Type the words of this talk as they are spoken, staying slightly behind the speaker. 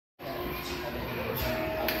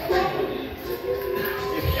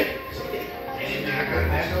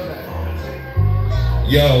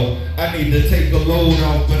Yo, I need to take a load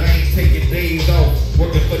off, but I ain't taking days off.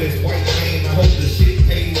 Working for this white man, I hope the shit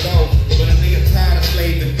pays off. But a nigga tired of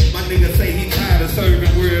slaving. My nigga say he tired of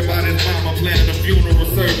serving. Worry about his mama planning a funeral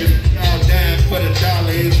service. Y'all dying for the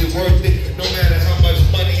dollar, is it worth it? No matter how much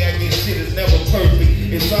money I get, shit is never perfect.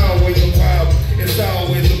 It's always a problem, it's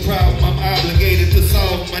always a problem. I'm obligated to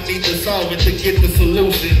solve them. I need to solve it to get the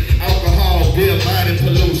solution. Alcohol, beer, body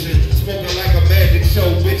pollution. Smoking like a magic show,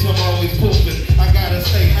 bitch, I'm always pooping. I gotta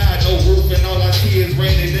stay high, no roofing. All I see is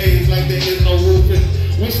rainy days like there is no roofing.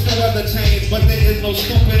 Wish the weather changed, but there is no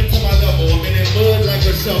stooping to my level. I'm in that mud like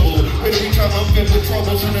a shovel. Every time I'm filled with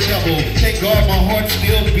troubles from the devil. Thank God my heart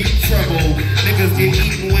still beat treble. Niggas get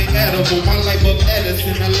eaten when edible. My life of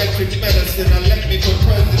Edison, electric medicine. Elect me for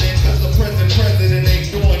president, cause the present president ain't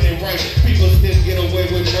doing it right. People still get away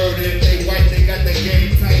with murder if they white. They got the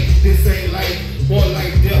game tight. This ain't life. More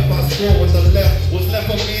like death, I score with the left. What's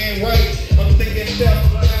left of me ain't right. I'm thinking death,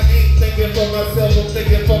 but I ain't thinking for myself. I'm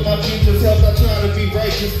thinking for my future's health. I try to be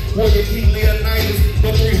righteous. Warrior King Leonidas.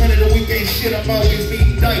 No 300 a week ain't shit. I'm always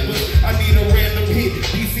needing diapers. I need a random hit.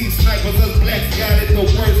 DC snipers, us blacks got it the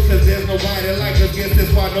worst. Cause there's nobody like us. Guess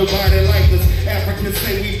that's why nobody like us. Africans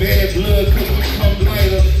say we bad blood cause we come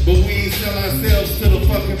lighter. But we ain't sell ourselves to the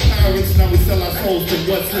fucking pirates. Now we sell our souls to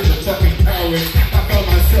what's in the fucking pirates. I found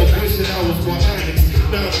myself wishing I was more honest.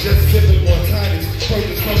 Now I'm just sipping more tonics.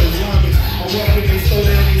 Purpose from Islamics. I'm walking they slow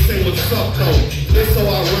down and say what's up though. It's so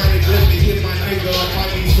ironic. Let me hit my nigga up. I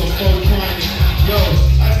need some phone chronic. Yo,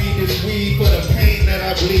 I need this weed for the pain that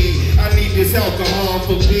I bleed. I need this alcohol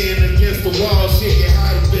for being against the wall. Shit get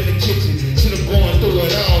hot up in the kitchen. Shit I'm going through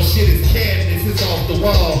it all. Shit is cabinets. It's off the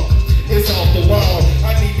wall. It's off the wall.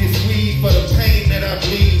 I need this weed for the pain that I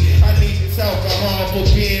bleed. I need this alcohol for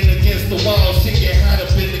being against the wall. Shit get hot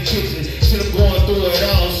up in the kitchen. Shit I'm going through it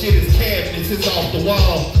all. Shit is cabinets. It's off the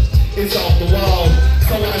wall. It's off the wall.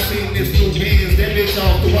 So I seen this new Benz. That bitch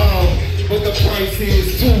off the wall. But the price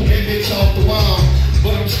is too. That bitch off the wall.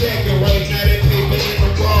 But I'm stacking right now. That paper in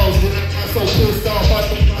the walls. But I'm not so pissed off. I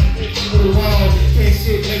think my bitch through the walls. Can't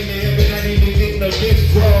shit make me happy. I need to get the bitch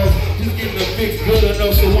draws. Just getting the fix good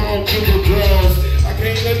enough so I don't give a draws. I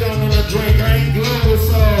can't cut down on a drink. I ain't good with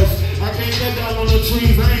sauce. I can't cut down on the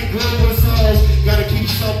trees. I ain't good with sauce. Gotta keep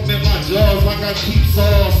something in my jaws like I keep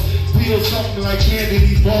sauce. Feel something like candy.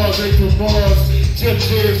 These bars ain't from bars. Jeff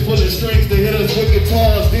Jarrett's full of strings to hit us with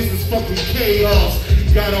guitars. This is fucking chaos.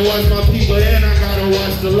 Gotta watch my people and I gotta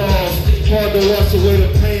watch the laws. Hard to wash away the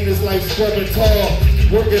pain. It's like scrubbing tar.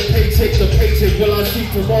 Working paycheck to paycheck. Will I see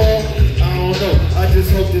tomorrow? I don't know. I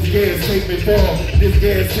just hope this gas take me far. This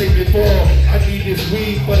gas take me far. I need this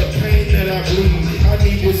weed for the pain that I bleed. I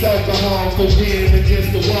need this alcohol for being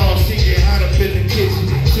against the wall. Shit get hot up in the kitchen.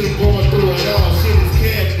 Shit going through it all. Shit is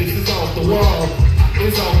cabinets. It's off the wall.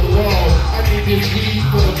 It's off the wall. I need this weed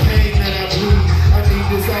for the pain